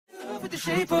love with the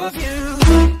shape of you.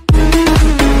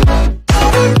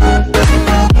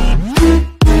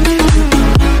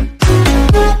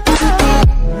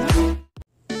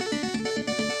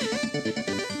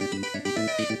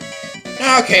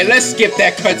 Okay, let's skip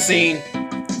that cutscene.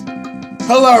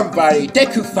 Hello everybody,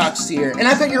 Deku Fox here, and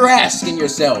I bet you're asking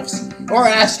yourselves, or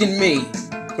asking me,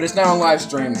 but it's not on live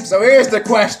stream, so here's the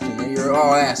question that you're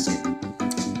all asking.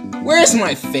 Where's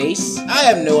my face? I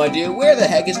have no idea where the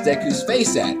heck is Deku's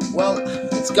face at. Well,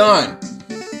 it's gone.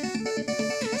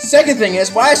 Second thing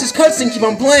is, why does this cutscene keep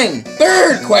on playing?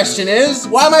 Third question is,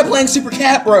 why am I playing Super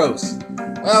Cat Bros?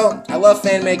 Well, I love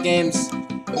fan-made games,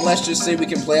 but let's just say we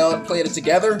can play it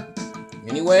together.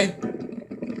 Anyway.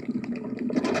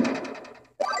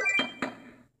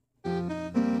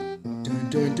 Dun,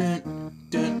 dun, dun,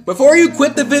 dun. Before you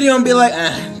quit the video and be like,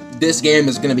 this game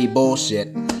is gonna be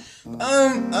bullshit.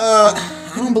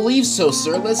 I don't believe so,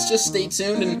 sir. Let's just stay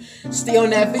tuned and stay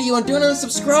on that video and do not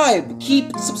unsubscribe.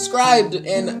 Keep subscribed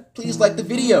and please like the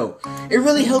video. It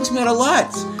really helps me out a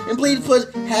lot. And please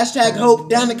put hashtag hope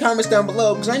down in the comments down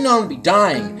below because I know I'm gonna be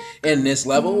dying in this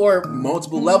level or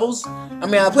multiple levels. I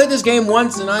mean, I played this game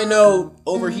once and I know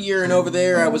over here and over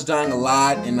there I was dying a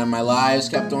lot and my lives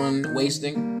kept on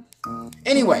wasting.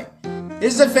 Anyway.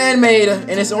 This is a fan-made,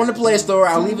 and it's on the Play Store.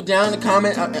 I'll leave it down in the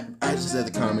comment. I just said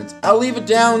the comments. I'll leave it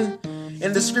down in the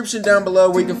description down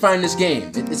below where you can find this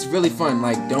game. It's really fun.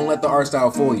 Like, don't let the art style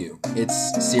fool you. It's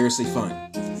seriously fun.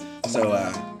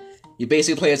 So, you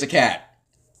basically play as a cat,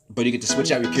 but you get to switch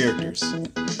out your characters. I'm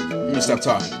gonna stop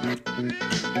talking.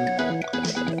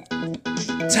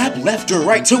 Tap left or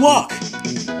right to walk.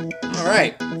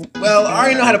 Alright. Well, I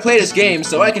already know how to play this game,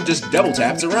 so I can just double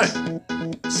tap to run.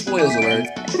 Spoilers alert.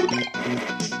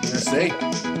 Let's say,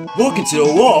 walk into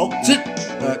the wall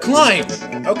to climb.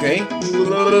 Okay.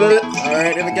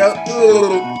 Alright, there we go.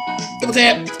 Double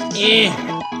tap.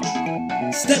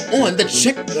 Step on the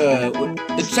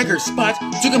checker spot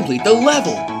to complete the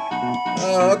level.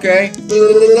 Okay.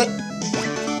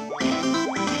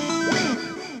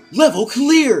 Level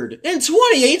cleared in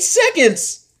 28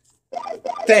 seconds.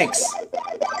 Thanks.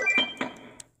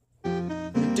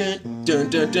 Dun dun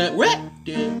dun dun.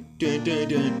 Dun, dun, dun,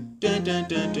 dun, dun,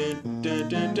 dun, dun, dun,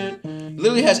 dun, dun.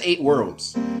 Literally has 8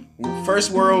 worlds. First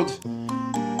world,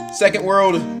 second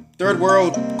world, third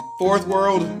world, fourth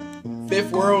world,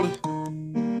 fifth world,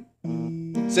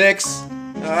 6.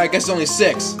 I guess only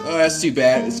 6. Oh, that's too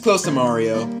bad. It's close to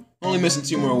Mario. Only missing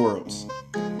 2 more worlds.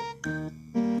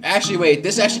 Actually, wait.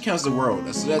 This actually counts the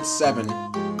world. So that's 7.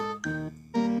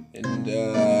 And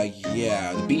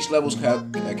yeah, the beach levels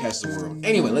counts the world.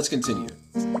 Anyway, let's continue.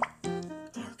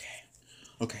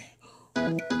 Okay.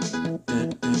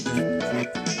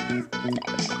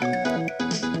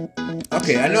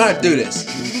 Okay, I know how to do this.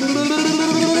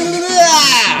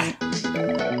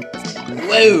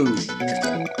 Whoa!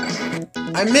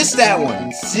 I missed that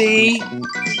one. See?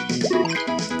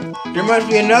 There must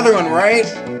be another one, right?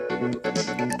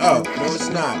 Oh, no it's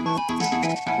not.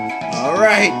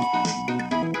 Alright.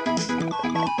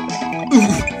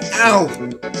 Ow!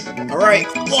 Alright,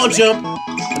 wall jump!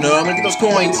 No, I'm gonna get those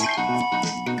coins.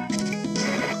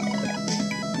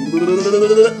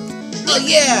 Oh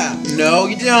yeah! No,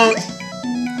 you don't.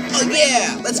 Oh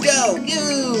yeah! Let's go!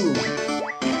 You!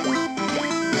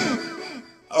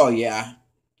 Oh yeah.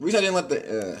 The reason I didn't let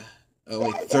the oh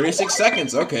wait, 36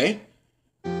 seconds. Okay.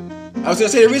 I was gonna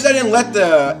say the reason I didn't let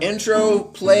the intro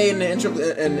play in the intro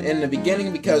in the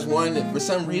beginning because one, for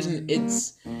some reason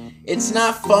it's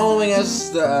not following us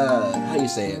the how do you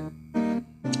say it?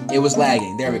 It was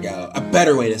lagging. There we go. A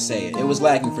better way to say it. It was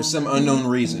lagging for some unknown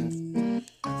reason.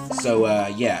 So,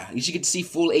 yeah. You should get to see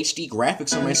full HD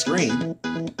graphics on my screen.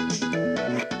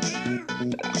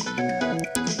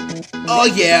 Oh,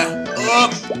 yeah.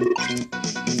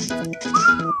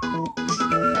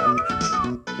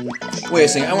 Wait a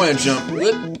second. I want to jump.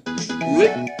 Whip.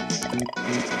 Whip.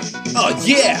 Oh,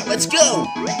 yeah. Let's go.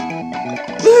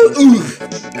 Woo. Ooh.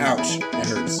 Ouch. That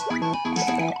hurts.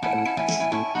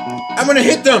 I'm gonna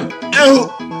hit them! Ow!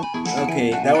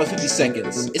 Okay, that was 50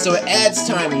 seconds. So it adds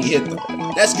time when you hit them.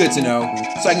 That's good to know,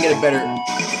 so I can get it better.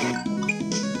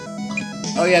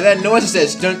 Oh yeah, that noise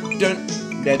says dun dun.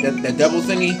 That double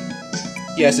thingy.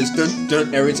 Yeah, it says dun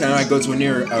dun every time I go to a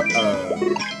near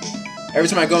every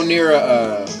time I go near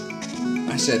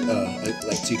I said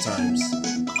like 2 times.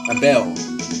 A bell.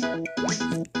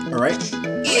 Alright?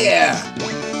 Yeah!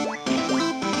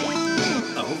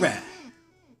 Alright.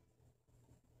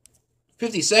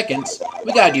 50 seconds?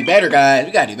 We gotta do better, guys.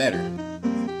 We gotta do better.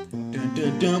 Dun,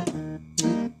 dun, dun.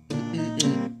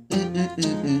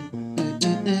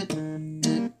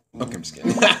 Okay, I'm just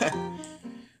kidding.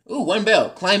 Ooh, Ooh, one bell.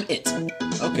 Climb it.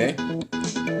 Okay.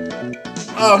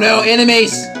 Oh no,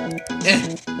 enemies!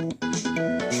 Eh.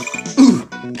 Ooh,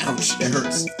 ouch, that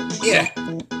hurts. Yeah.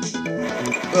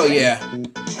 Oh yeah.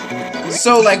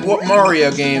 So like what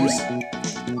Mario games.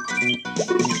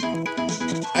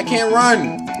 I can't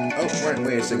run! Oh,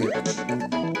 wait a second.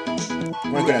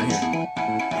 I'm gonna go down here.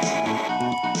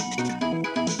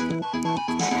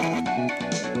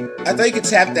 I thought you could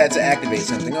tap that to activate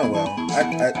something. Oh well.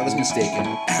 I was mistaken.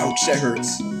 Ouch, that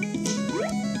hurts.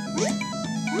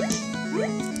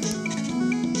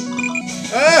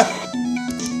 Ah!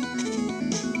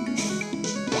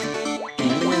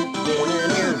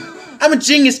 I'm a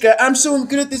genius, guy. I'm so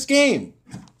good at this game.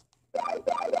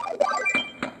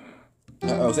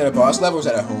 Uh-oh, is that a boss level or is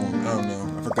that a home? I don't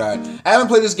know. I forgot. I haven't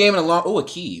played this game in a long... Oh, a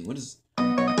key. What is...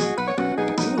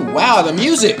 Ooh, wow, the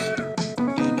music!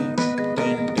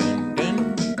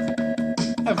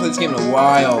 I haven't played this game in a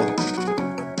while.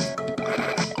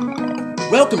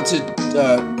 Welcome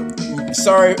to,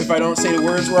 sorry if I don't say the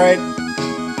words right.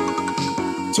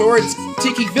 Towards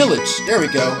Tiki Village. There we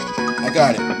go. I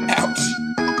got it. Ouch.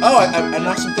 Oh, I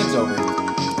knocked some things over.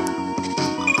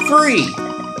 Free!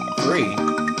 Free?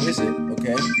 What is it?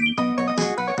 Okay.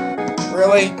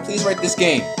 Really? Please write this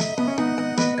game.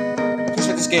 Please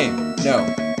write this game. No.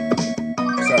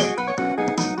 Sorry.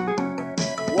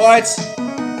 What?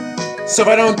 So if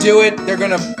I don't do it, they're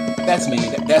gonna... That's me.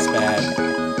 That's bad.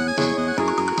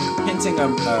 Hinting a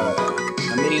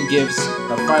minion gives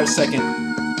a 5-second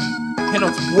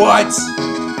penalty. What?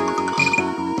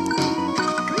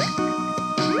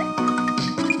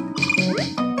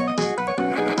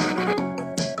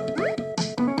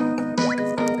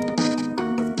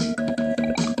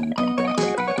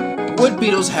 Wood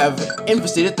beetles have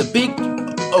infested the big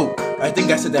oak. I think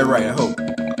I said that right, I hope.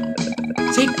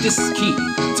 Take this key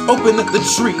to open the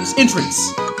tree's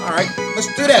entrance. Alright, let's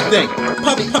do that thing.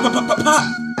 Poppy, pop, pop, pop, pop, pop.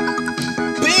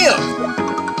 Bam!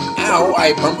 Ow,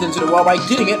 I bumped into the wall by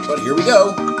getting it, but here we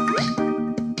go.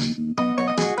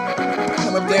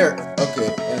 I'm up there. Okay,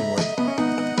 that didn't work.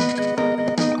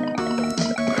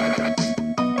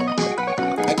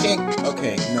 I can't,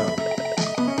 okay, no.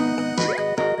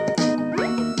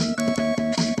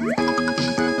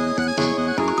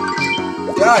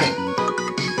 Got it.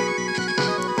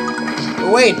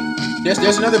 Oh wait,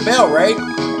 there's another bell, right? I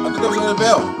thought there was another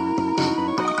bell.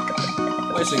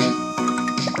 Wait a second.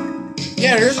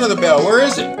 Yeah, there's another bell. Where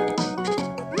is it?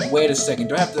 Wait a second.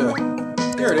 Do I have to?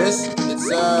 There it is. It's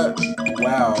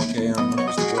wow. Okay, I'm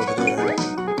supposed to go over there.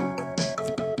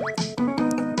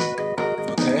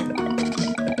 Okay.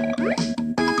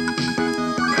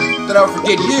 Thought I would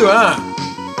forget you, huh?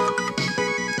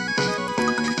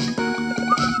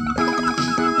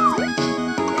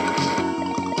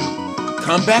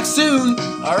 Come back soon.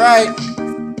 All right.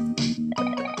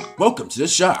 Welcome to the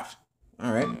shop.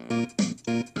 All right.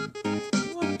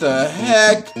 What the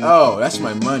heck? Oh, that's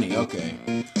my money. Okay.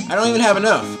 I don't even have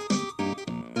enough.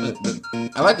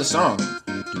 I like the song.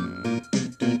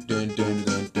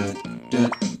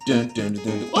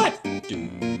 What?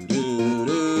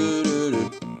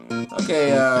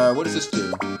 Okay. What does this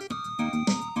do?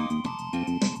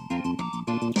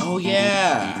 Oh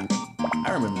yeah.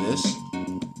 I remember this.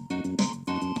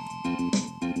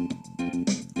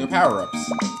 Power-ups.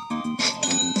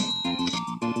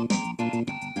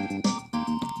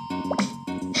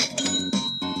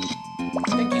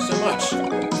 Thank you so much.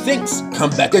 Thanks. Come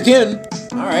back again.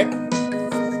 All right.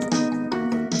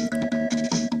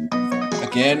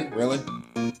 Again? Really?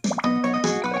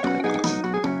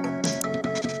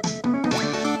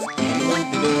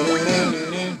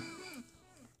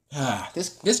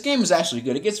 This game is actually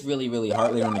good. It gets really, really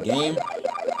hard later in the game.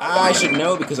 I should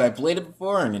know because I played it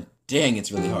before, and dang,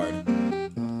 it's really hard.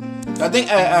 I think,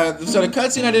 so the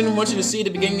cutscene I didn't want you to see at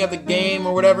the beginning of the game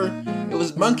or whatever, it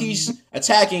was monkeys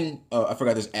attacking, oh, I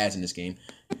forgot there's ads in this game.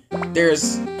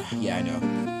 There's, yeah, I know,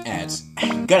 ads.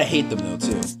 Gotta hate them though,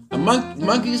 too.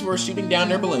 Monkeys were shooting down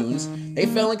their balloons, they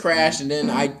fell and crashed, and then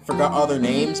I forgot all their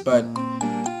names, but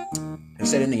I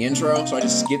said in the intro, so I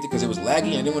just skipped it because it was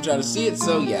laggy, and I didn't want y'all to see it,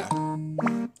 so yeah.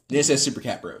 Then it says Super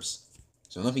Cat Bros.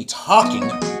 So let me talking.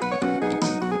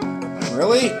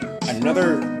 Really?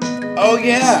 Another... Oh,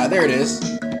 yeah! There it is.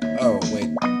 Oh, wait.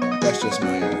 That's just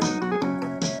my...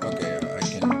 Okay, I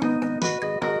can...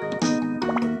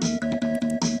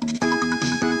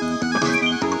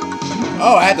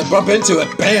 Oh, I had to bump into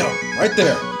it. Bam! Right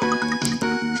there.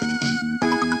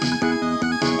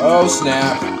 Oh,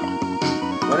 snap.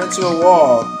 Run into a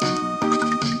wall.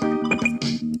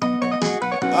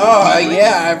 Oh,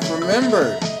 yeah, I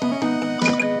remembered.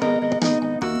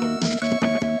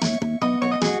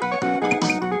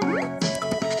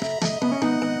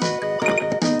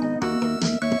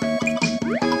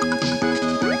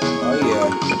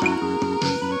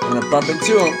 bump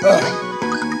into him. Ugh.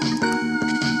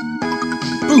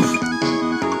 Oof.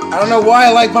 I don't know why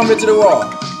I like bumping into the wall.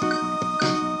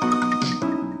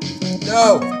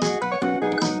 No.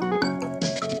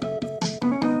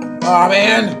 Aw,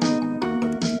 man.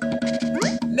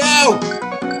 No.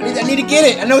 I need to get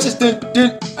it. I know it's just dun,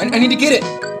 dun. I need to get it.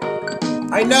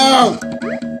 I know.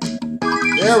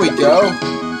 There we go.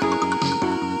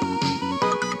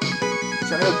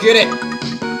 Trying to go get it.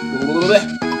 Oh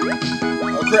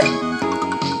crap.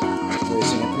 Wait a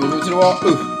second. Move to the wall.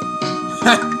 Ooh.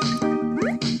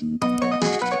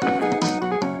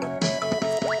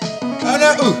 Oh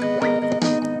no. Ooh.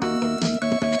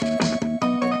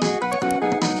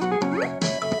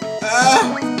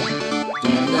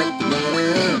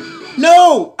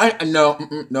 No!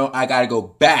 No, I gotta go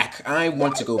back. I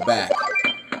want to go back.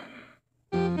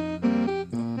 I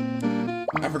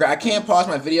forgot, I can't pause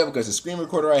my video because the screen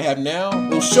recorder I have now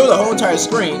will show the whole entire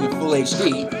screen in full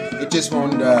HD. It just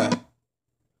won't,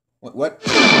 What?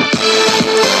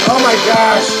 Oh my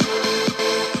gosh!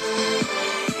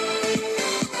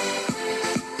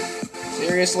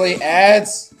 Seriously,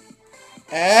 ads?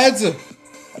 Ads?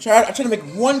 I tried to make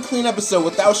one clean episode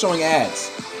without showing ads.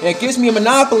 And it gives me a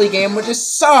Monopoly game which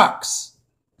just sucks.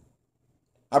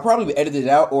 I'll probably edit it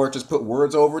out or just put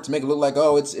words over it to make it look like,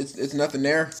 oh, it's nothing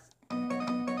there.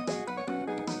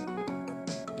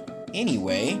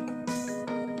 Anyway,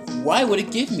 why would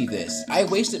it give me this? I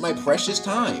wasted my precious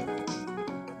time.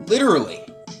 Literally.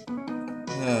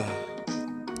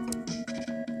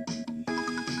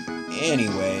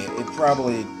 Anyway, it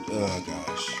probably, oh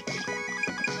gosh.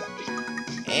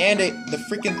 And the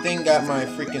freaking thing got my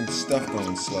freaking stuff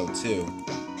going slow too.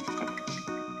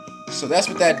 So that's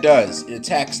what that does. It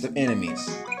attacks the enemies.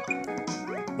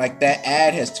 Like, that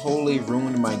ad has totally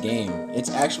ruined my game. It's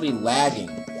actually lagging.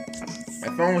 My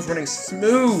phone was running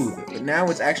smooth, but now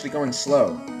it's actually going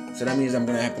slow. So that means I'm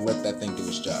gonna have to let that thing do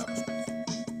its job.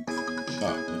 Oh,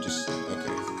 okay. I'm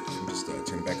just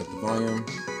turning back up the volume.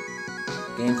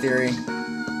 Game theory.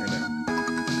 I know.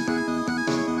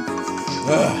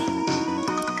 Ugh.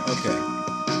 Okay.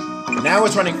 Now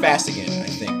it's running fast again, I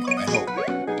think. I hope.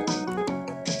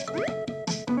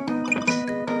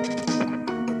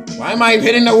 Why am I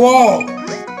hitting the wall?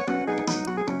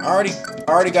 I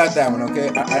already got that one, okay?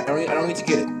 I don't need to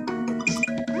get it.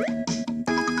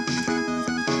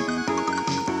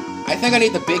 I think I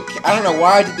need the big... I don't know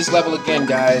why I did this level again,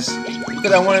 guys.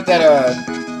 Because I wanted that,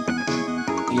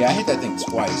 yeah, I hit that thing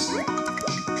twice.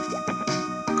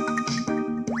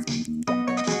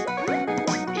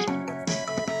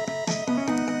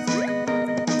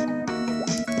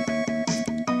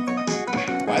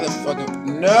 Why the fuck...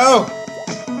 No!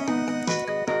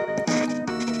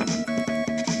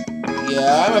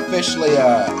 Yeah, I'm officially,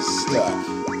 stuck.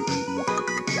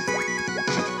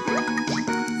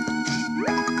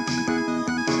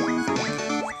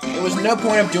 There was no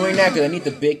point of doing that because I need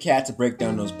the big cat to break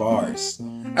down those bars.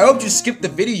 I hope you skipped the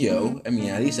video. I mean,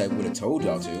 at least I would have told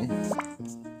y'all to.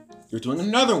 You're doing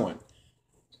another one.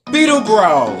 Beetle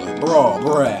Brawl.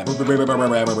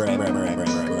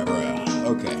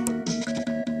 Okay.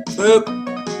 Boop.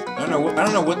 I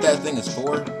don't know what that thing is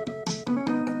for.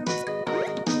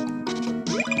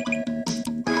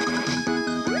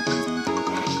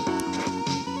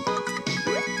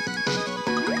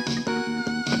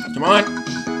 Come on.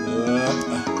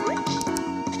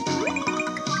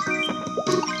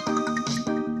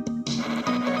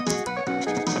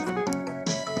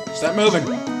 Stop moving.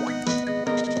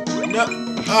 No.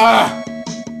 Ah.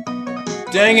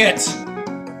 Dang it.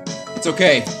 It's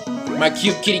okay. My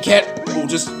cute kitty cat will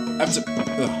just have to...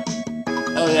 Ugh.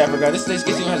 Oh yeah, I forgot. This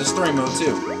game has a story mode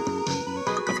too.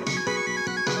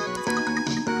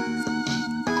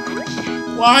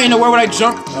 Why in the world would I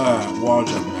jump? Wall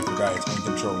jumping. I forgot. It's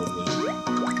uncontrollably.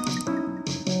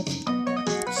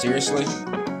 Seriously?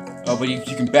 Oh, but you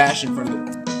can bash in front of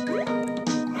it.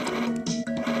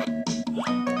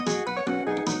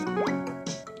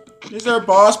 Is there a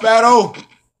boss battle?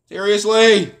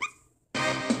 Seriously?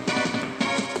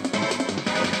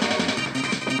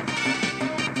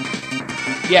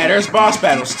 Yeah, there's boss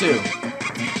battles too.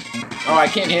 Oh, I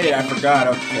can't hit it. I forgot.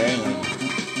 Okay.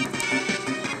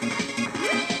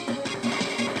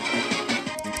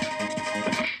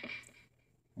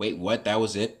 Wait, what? That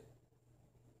was it?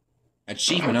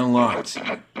 Achievement unlocked.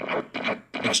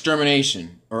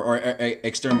 Extermination or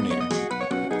exterminator.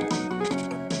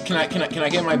 Can I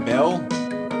get my bell?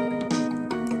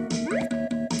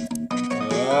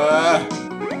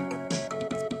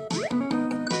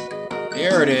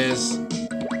 There it is.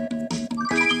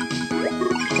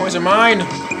 Coins are mine.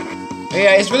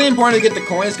 Yeah, it's really important to get the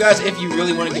coins, guys, if you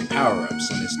really want to get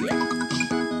power-ups in this game.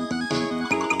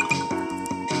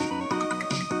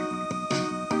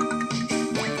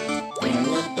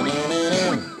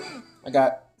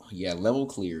 got, yeah, level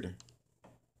cleared.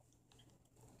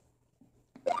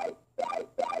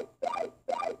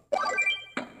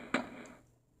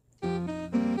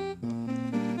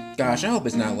 Gosh, I hope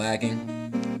it's not lagging.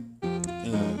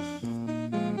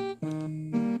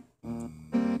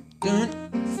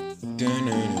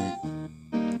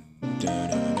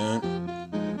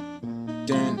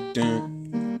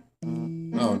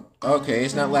 Oh, okay,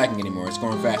 it's not lagging anymore. It's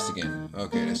going fast again.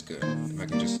 Okay, that's good. If I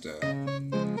can just,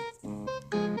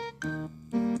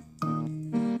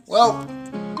 Well,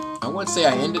 I wouldn't say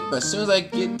I end it, but as soon as I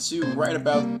get to right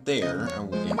about there, I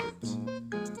will end it.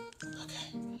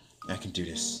 Okay, I can do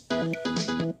this.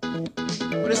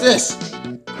 What is this?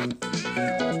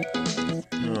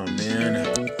 Oh, man.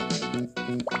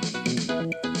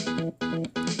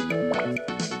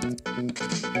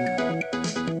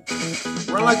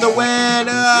 Run like the wind!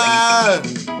 Ah!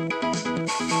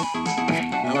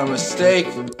 Not a mistake.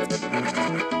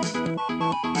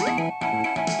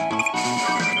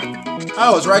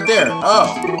 Oh, it's right there.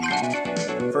 Oh.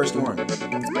 First one.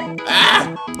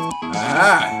 Ah!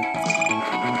 Aha!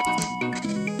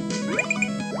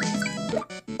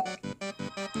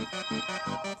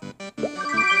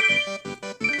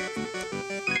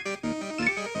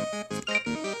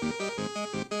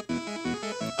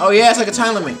 Oh yeah, it's like a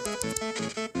time limit.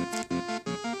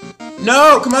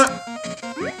 No, come on.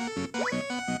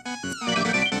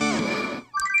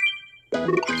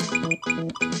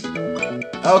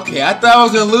 Okay, I thought I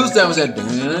was gonna lose that. Was that?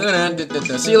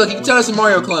 See, look, you can tell it's a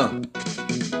Mario clone.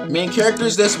 Main character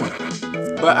is this one,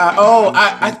 but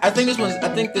I think this one's. I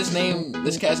think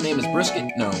this cat's name is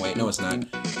Brisket. No, wait, no, it's not.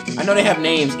 I know they have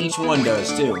names. Each one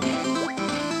does too.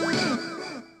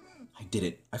 I did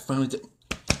it. I finally did.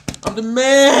 I'm the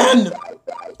man!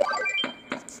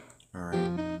 Alright.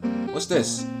 What's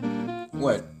this?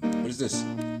 What? What is this?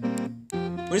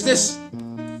 What is this?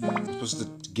 I'm supposed to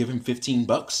give him 15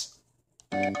 bucks?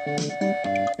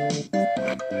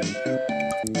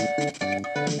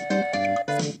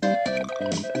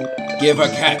 Give a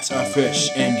cat a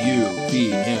fish and you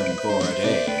feed him for a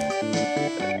day.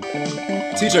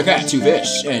 Teach a cat to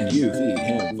fish and you feed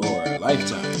him for a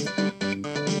lifetime.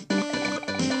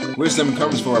 Wisdom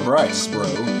comes for a price, bro.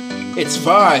 It's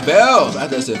 5 bells! I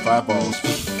just said 5 balls.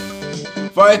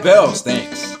 5 bells,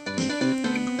 thanks.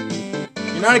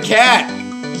 You're not a cat!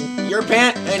 You're a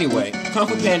pant? Anyway, Kung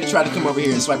Fu Panda tried to come over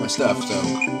here and swipe my stuff, so...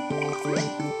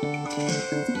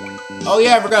 Oh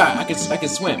yeah, I forgot. I can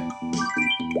swim.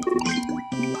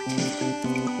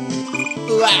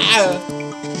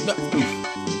 No.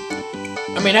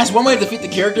 I mean, that's one way to defeat the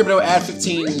character, but it'll add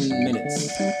 15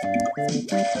 minutes.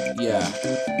 Yeah.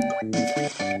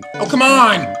 Oh, come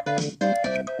on!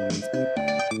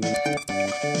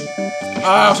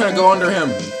 Ah, I was trying to go under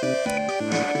him.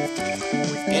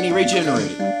 And he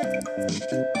regenerated.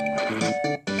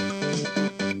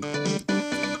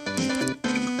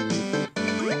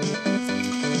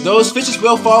 Those fishes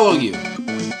will follow you.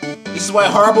 This is why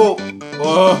horrible...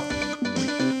 Oh,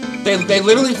 they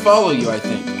literally follow you, I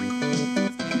think.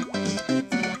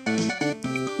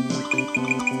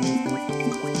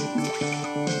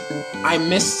 I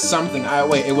missed something.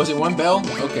 Wait, was it 1 bell?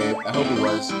 Okay, I hope it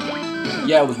was.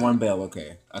 Yeah, it was 1 bell.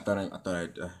 Okay, I thought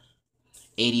I'd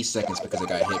 80 seconds because I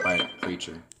got hit by a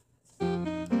creature.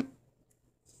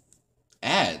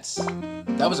 Ads.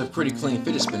 That was a pretty clean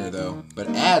fidget spinner though. But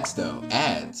ads though,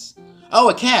 ads. Oh,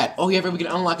 a cat. Oh yeah, we can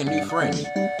unlock a new friend.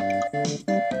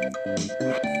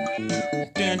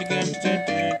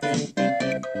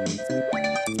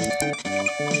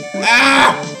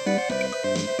 Ah!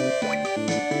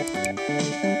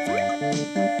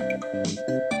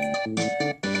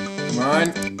 Come on.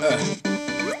 Ugh.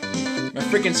 My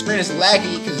freaking screen is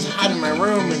laggy because it's hot in my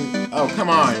room and... Oh, come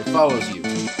on. It follows you.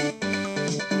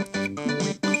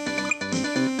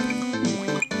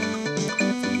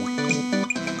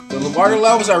 The water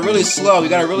levels are really slow. You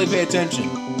gotta really pay attention.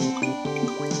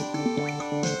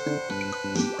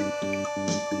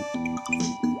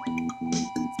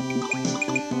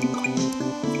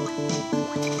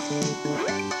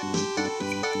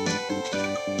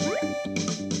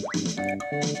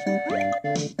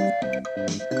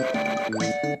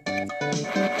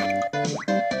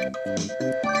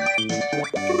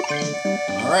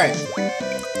 Alright.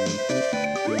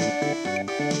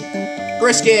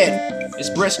 Brisket! It's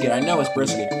brisket, I know it's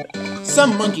brisket.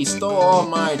 Some monkey stole all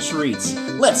my treats.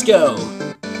 Let's go!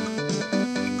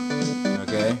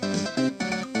 Okay.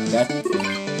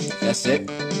 That's it.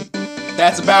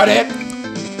 That's about it!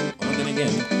 Well, then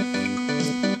again.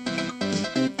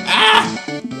 Ah!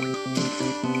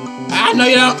 Ah, no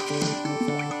you don't!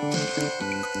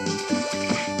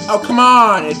 Oh, come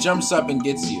on! It jumps up and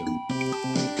gets you.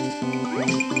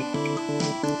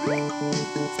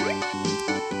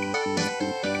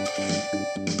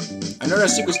 know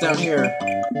there's secrets down here.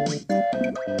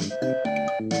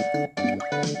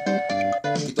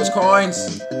 Get those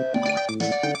coins.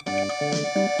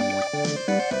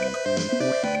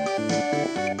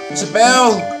 It's a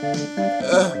bell.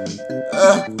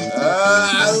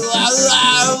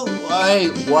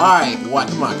 Why? What?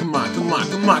 Come on.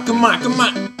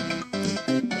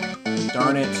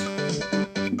 Darn it.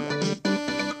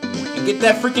 And get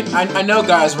that freaking... I know,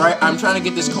 guys, right? I'm trying to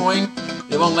get this coin.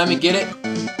 They won't let me get it.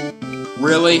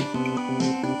 Really?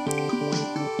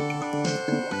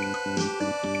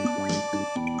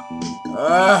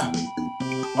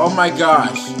 Oh my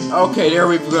gosh. Okay, there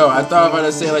we go. I thought I was about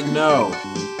to say, like, no.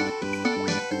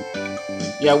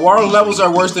 Yeah, water levels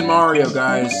are worse than Mario,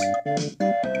 guys.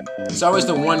 It's always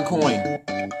the one coin.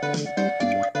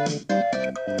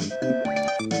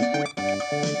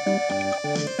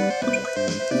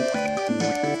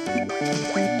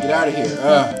 Get out of here.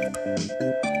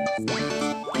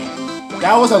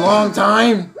 That was a long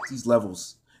time. These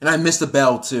levels. And I missed the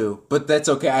bell, too. But that's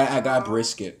okay. I got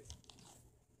brisket.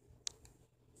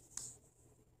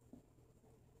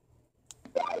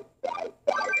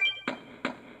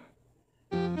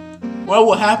 What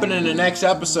will happen in the next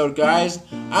episode, guys?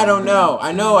 I don't know.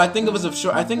 I think it was a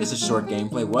short. I think it's a short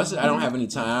gameplay. Was it? I don't have any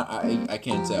time. I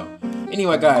can't tell.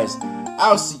 Anyway, guys,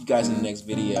 I'll see you guys in the next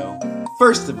video.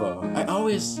 First of all, I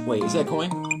always wait. Is that a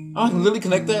coin? Oh, I can literally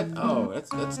connect that. Oh,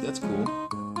 that's cool.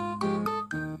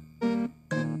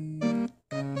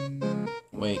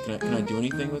 Wait, can I do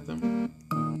anything with them?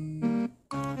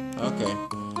 Okay.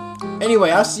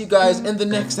 Anyway, I'll see you guys in the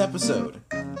next episode.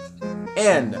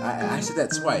 And I said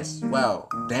that twice. Wow.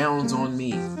 Downs on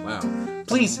me. Wow.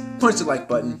 Please punch the like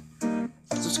button.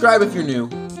 Subscribe if you're new.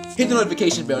 Hit the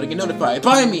notification bell to get notified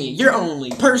by me, your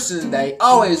only person that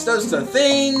always does the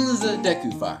things,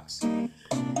 DEKU Fox.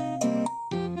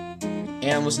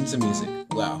 And listen to music.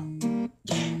 Wow.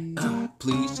 Yeah.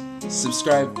 Please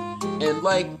subscribe and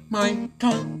like my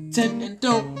content and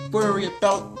don't worry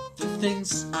about the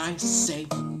things I say.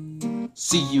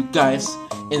 See you guys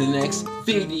in the next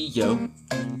video,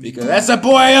 because that's a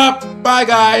boy up. Bye,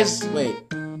 guys. Wait,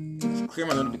 let's clear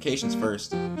my notifications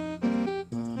first, and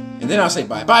then I'll say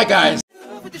bye. Bye, guys.